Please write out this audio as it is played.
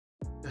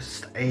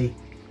Just a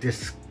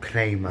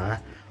disclaimer,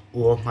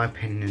 all of my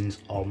opinions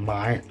are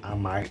mine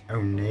and mine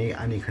only,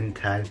 and you can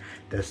tell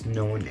there's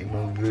no one in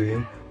my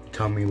room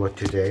tell me what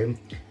to do.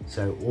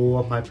 So all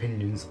of my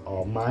opinions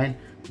are mine,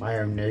 my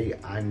only,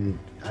 and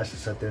as I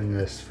said in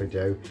this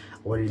video,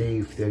 I will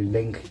leave the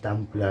link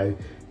down below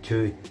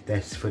to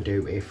this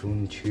video if you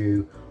want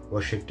to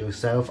watch it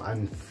yourself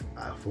and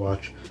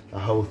watch the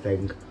whole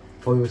thing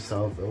for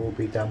yourself. It will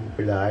be down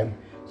below.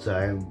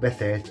 So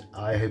with it,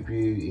 I hope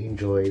you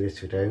enjoy this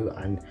video,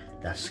 and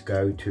let's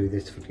go to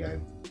this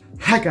video.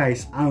 Hi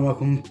guys, and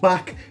welcome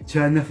back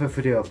to another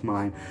video of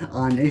mine.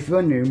 And if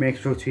you're new, make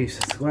sure to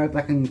subscribe,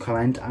 like and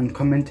comment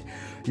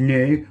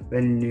new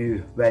when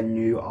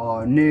you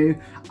are new,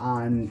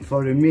 and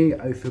follow me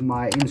over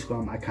my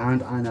Instagram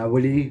account, and I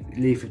will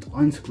leave it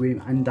on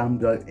screen and down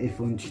below if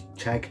you want to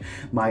check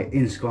my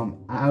Instagram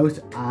out.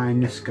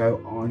 And let's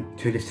go on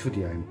to this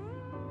video.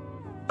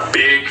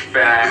 Big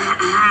fat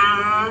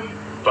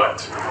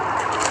butt.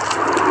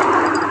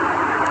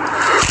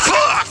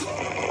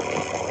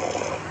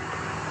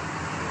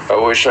 I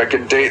wish I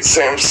could date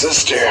Sam's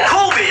sister.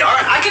 Colby,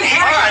 alright, I can hear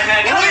you.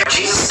 Man.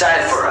 Jesus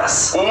died for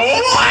us. What?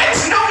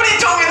 Nobody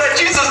told me that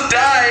Jesus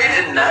died.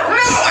 Didn't know.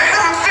 No, I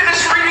haven't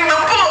finished reading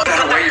the book.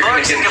 Put the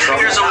books and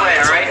computers away,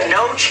 alright?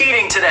 No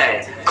cheating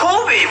today.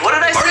 Colby, what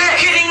did I say? Are you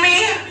kidding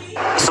me?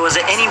 So is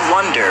it any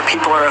wonder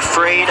people are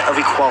afraid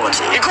of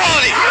equality?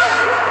 Equality!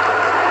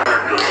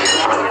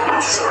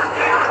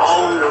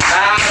 Oh,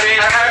 happy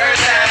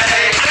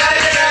birthday!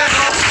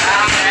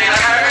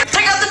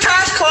 Take out the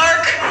trash,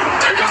 Clark!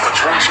 Take out the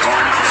trash,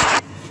 Clark.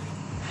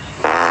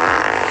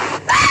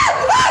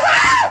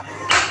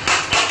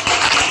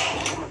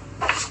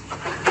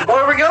 Where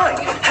are we going?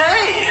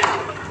 Hey!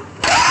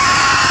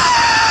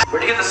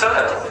 Where'd you get the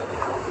soda?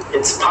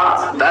 It's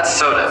pop. That's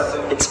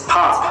soda. It's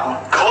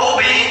pop.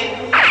 Colby!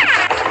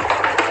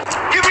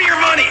 Give me your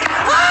money!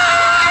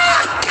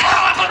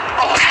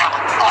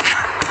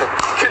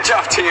 Good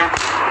job, team.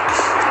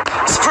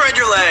 Spread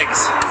your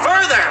legs.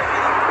 Further!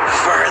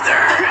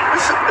 Further.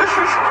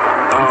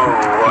 Oh,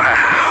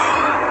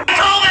 wow.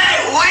 Colby!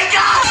 Wake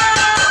up!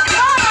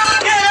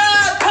 Get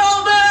up,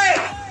 Colby!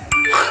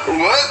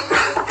 What?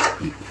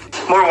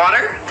 More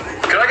water?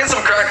 Could I get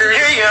some crackers?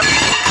 Here you go.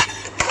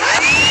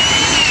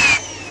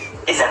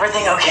 Is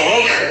everything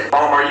okay?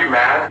 Mom, are you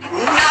mad? Not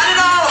at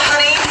all,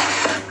 honey.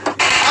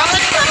 I'm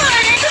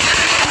fine.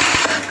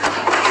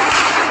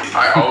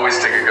 I always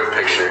take a good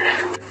picture.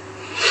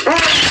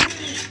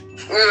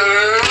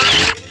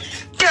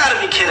 Gotta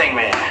be kidding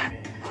me.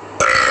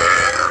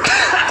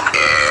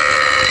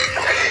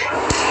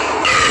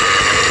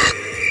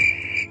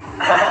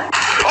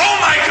 Oh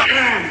my god!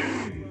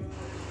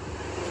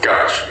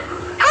 Gosh.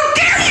 How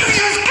dare you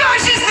use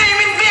Gosh's name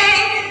in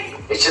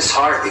vain? It's just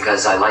hard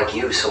because I like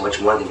you so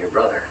much more than your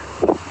brother.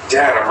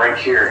 Dad, I'm right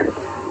here.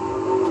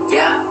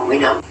 Yeah, we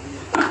know.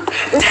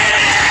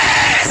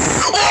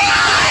 Dennis!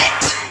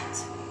 What?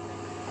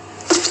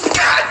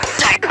 God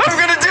dang. I'm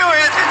gonna do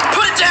it!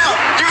 Put it down!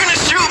 You're gonna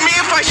shoot me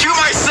if I shoot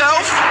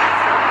myself?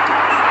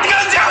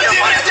 Gun down!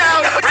 Put it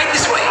down! Right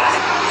this way.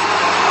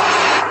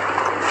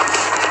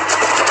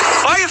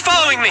 Why are you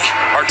following me?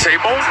 Our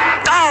table?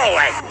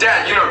 Oh,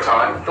 Dad, you know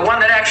Todd. the one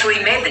that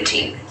actually made the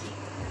team.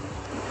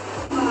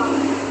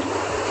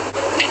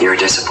 You're a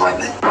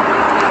disappointment.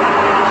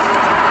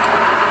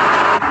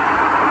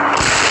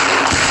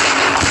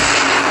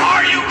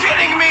 Are you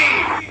kidding me?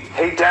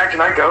 Hey, Dad, can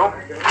I go?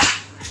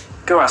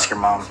 Go ask your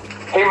mom.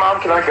 Hey, Mom,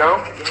 can I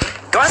go?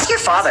 Go ask your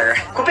father.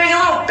 Quit being a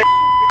little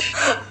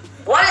bitch.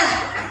 What does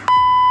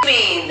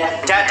mean?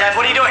 Dad,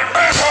 what are you doing?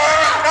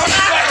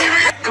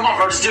 Come on,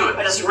 bro, just do it.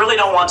 I just really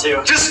don't want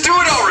to. Just do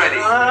it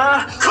already!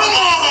 Come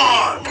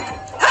on!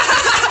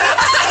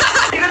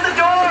 Even the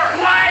door!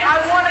 What? I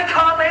want to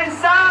come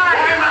inside!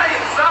 Why am I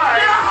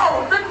inside?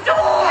 No! The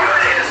door! You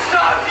need to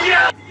stop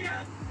yelling!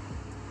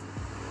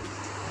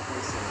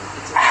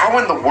 How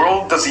in the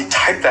world does he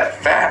type that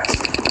fast?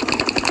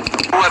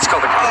 Let's call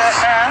the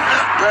cops.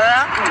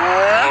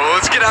 Oh,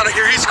 let's get out of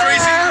here, he's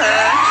crazy!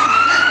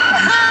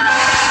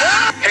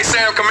 Hey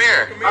Sam, come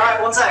here.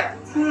 Alright, one sec.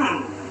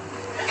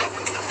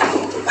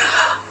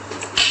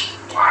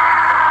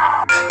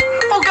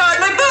 Oh god,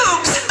 my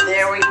boobs!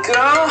 There we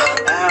go.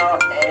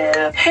 Out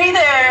and... Hey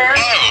there!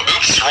 Oh,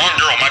 oops, wrong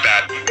girl, my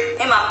bad.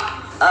 Hey, Mom.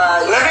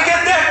 Let me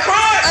get that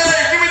crack!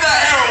 Hey, give me that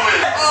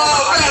heroin!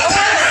 Oh,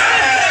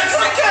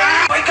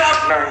 wake up!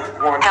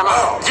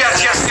 Hello. Yes,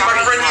 my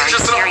friend is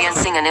just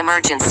experiencing an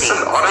emergency. It's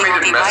an We will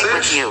automated be right with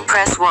message? you.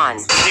 Press 1.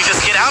 You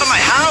just get out of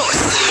my house!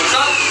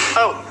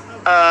 Oh,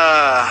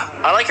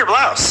 I like your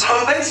blouse.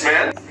 Oh, thanks,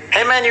 man.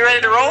 Hey, man, you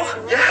ready to roll?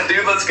 Yeah,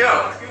 dude, let's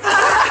go.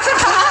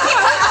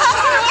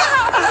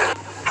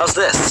 How's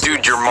this?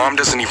 Dude, your mom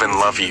doesn't even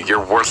love you. You're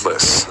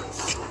worthless.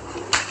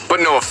 But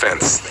no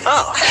offense.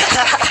 Oh.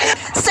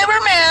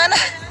 Superman!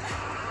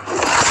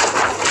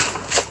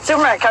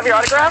 Superman, can I have your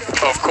autograph?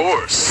 Of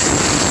course.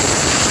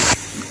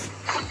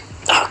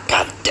 Oh,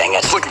 god dang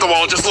it. Look at the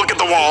wall, just look at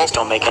the wall.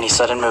 Don't make any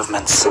sudden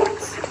movements.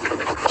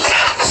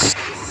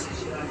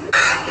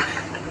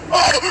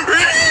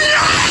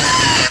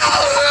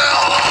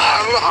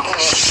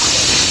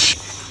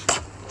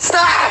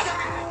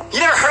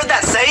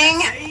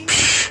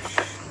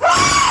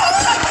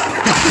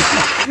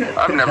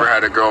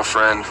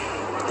 girlfriend.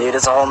 Dude,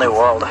 it's a whole new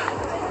world. A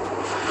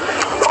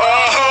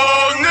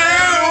whole new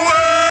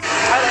world!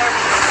 Hi there.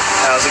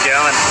 How's it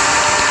going?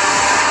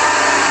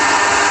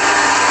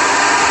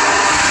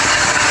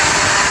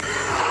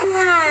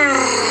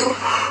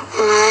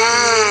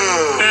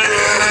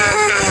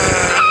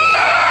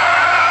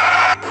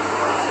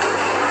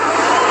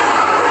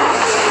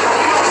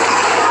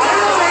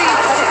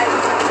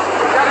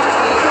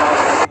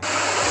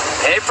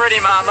 Hey,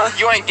 pretty mama.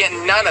 You ain't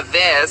getting none of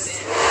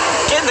this.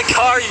 Get in the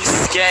car, you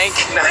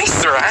skank.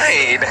 Nice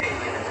ride.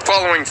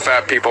 Following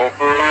fat people. Would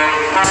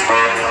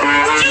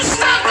you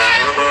stop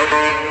it?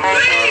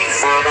 Please!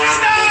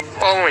 Stop!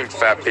 Following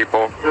fat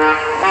people.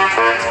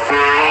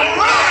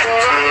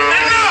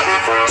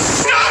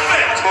 Stop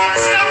it!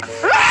 Stop!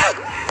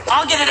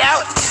 I'll get it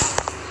out.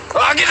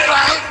 I'll get it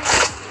out!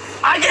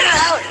 I'll get it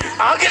out.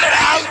 I'll get it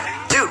out!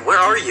 Dude, where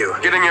are you?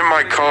 Getting in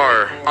my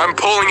car. I'm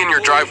pulling in your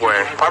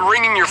driveway. I'm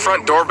ringing your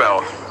front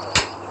doorbell.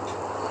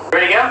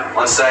 Ready to go?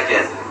 1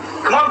 second.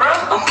 Come on, bro.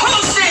 I'm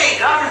posting!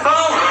 Get off your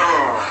phone!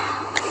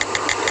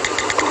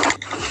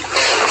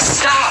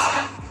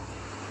 Stop!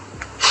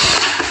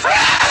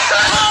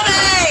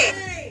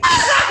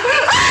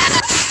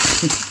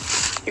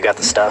 You got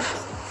the stuff?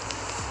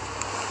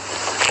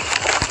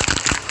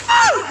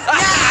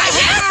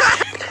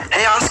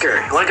 Hey,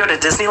 Oscar, you want to go to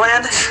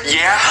Disneyland?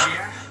 Yeah?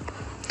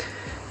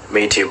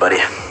 Me too,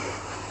 buddy.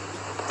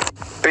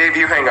 Babe,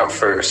 you hang up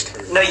first.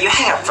 No, you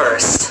hang up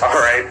first.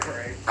 Alright.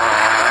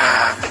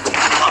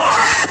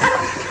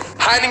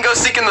 Hide and go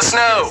seek in the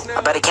snow.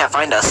 I bet he can't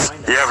find us.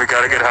 Yeah, we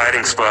got a good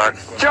hiding spot.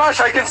 Josh,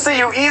 I can see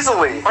you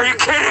easily. Are you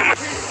kidding?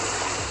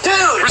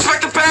 Dude!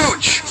 Respect the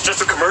pouch. It's just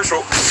a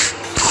commercial.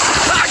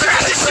 I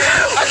got this shit.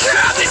 I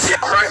got this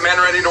shit. All right, man,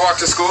 ready to walk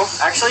to school?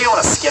 Actually, you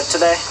want to skip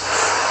today?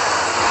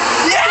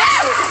 Yeah!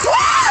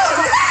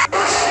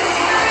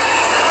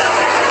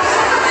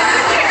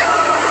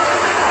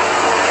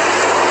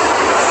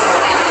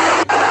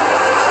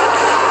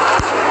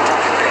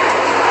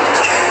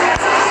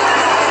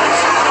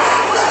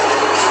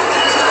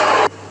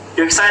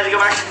 You excited to go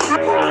back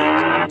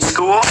to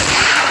school?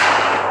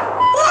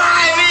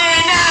 Why me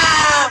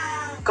now?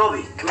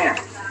 Colby, come here.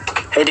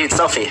 Hey, dude,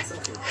 selfie.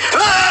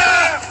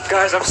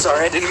 Guys, I'm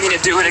sorry. I didn't mean to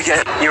do it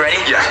again. You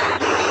ready? Yeah.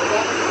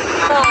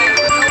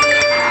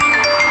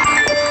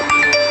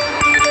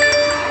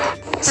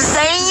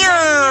 Say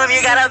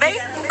you got a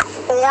date?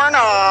 Or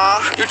no?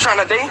 You trying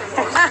to date?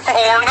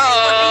 Or no?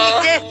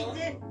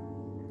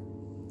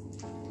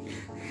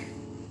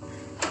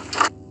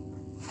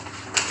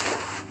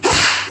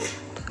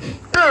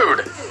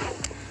 Dude!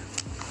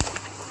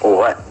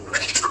 What?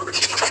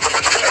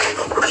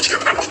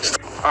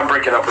 I'm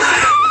breaking up with you.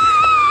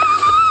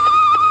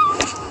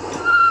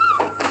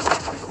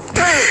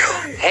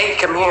 Damn! Hey,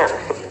 come here.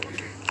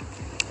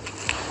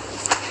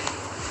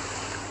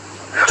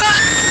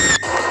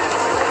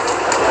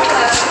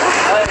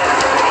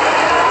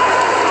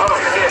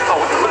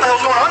 What the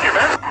hell's going on here,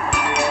 man?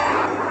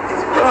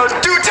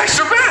 Dude, text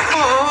her back!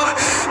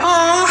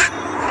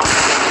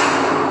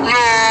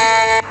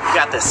 You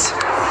got this.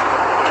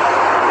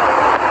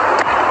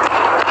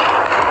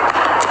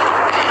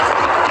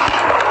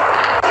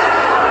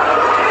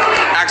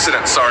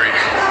 Accident, sorry.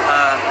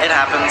 It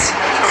happens.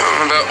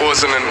 That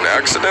wasn't an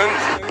accident.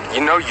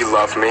 You know you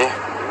love me.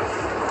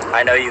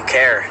 I know you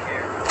care.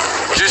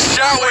 Just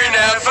shout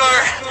whenever,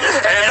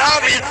 and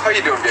I'll be... How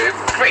you doing, Gabe?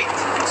 Great.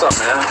 What's up,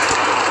 man?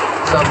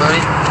 What's up, buddy?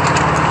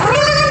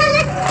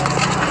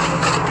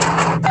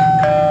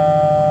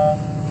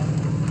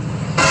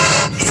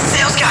 He's a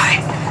sales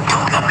guy.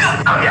 Go.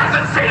 Oh, yeah,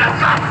 let's say that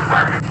guy.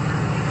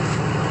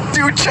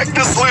 Dude, check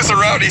this loser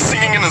out. He's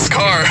singing in his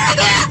car.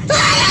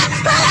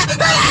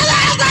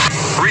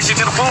 Race you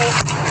to the pool.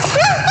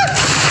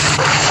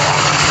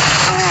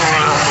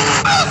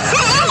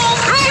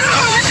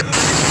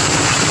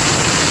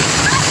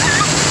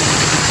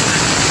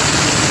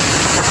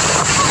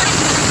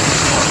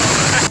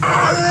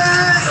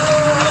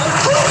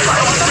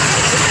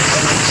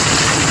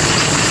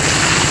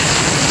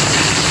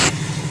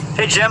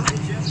 Hey, Jim.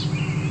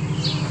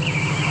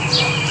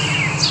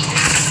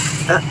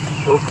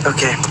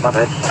 Okay, my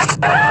bad.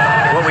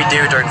 What we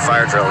do during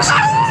fire drills.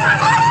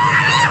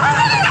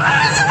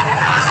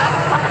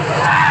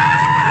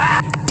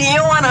 Do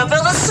you want to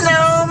build a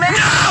snowman?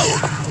 No!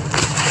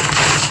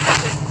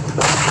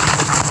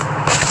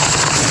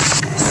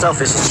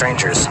 Selfies with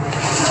strangers.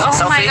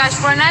 Oh my gosh,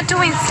 we're not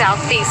doing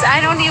selfies. I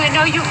don't even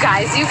know you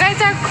guys. You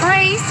guys are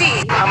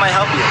crazy. How may I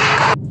help you?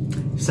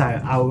 So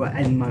I will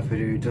end my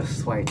video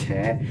just right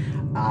here,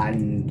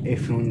 and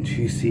if you want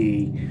to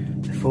see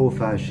the full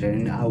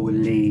version, I will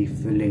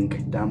leave the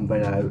link down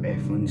below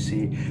if you want to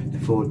see the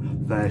full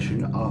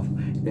version of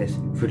this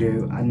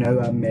video. I know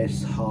I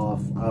missed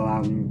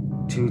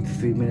around 2 to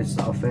 3 minutes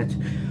of it,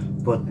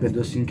 but with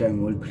this in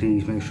general,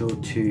 please make sure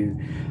to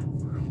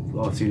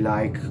obviously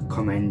like,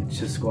 comment,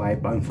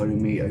 subscribe and follow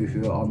me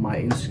over on my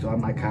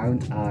Instagram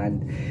account,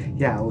 and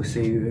yeah, I will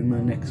see you in my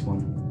next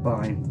one.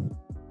 Bye.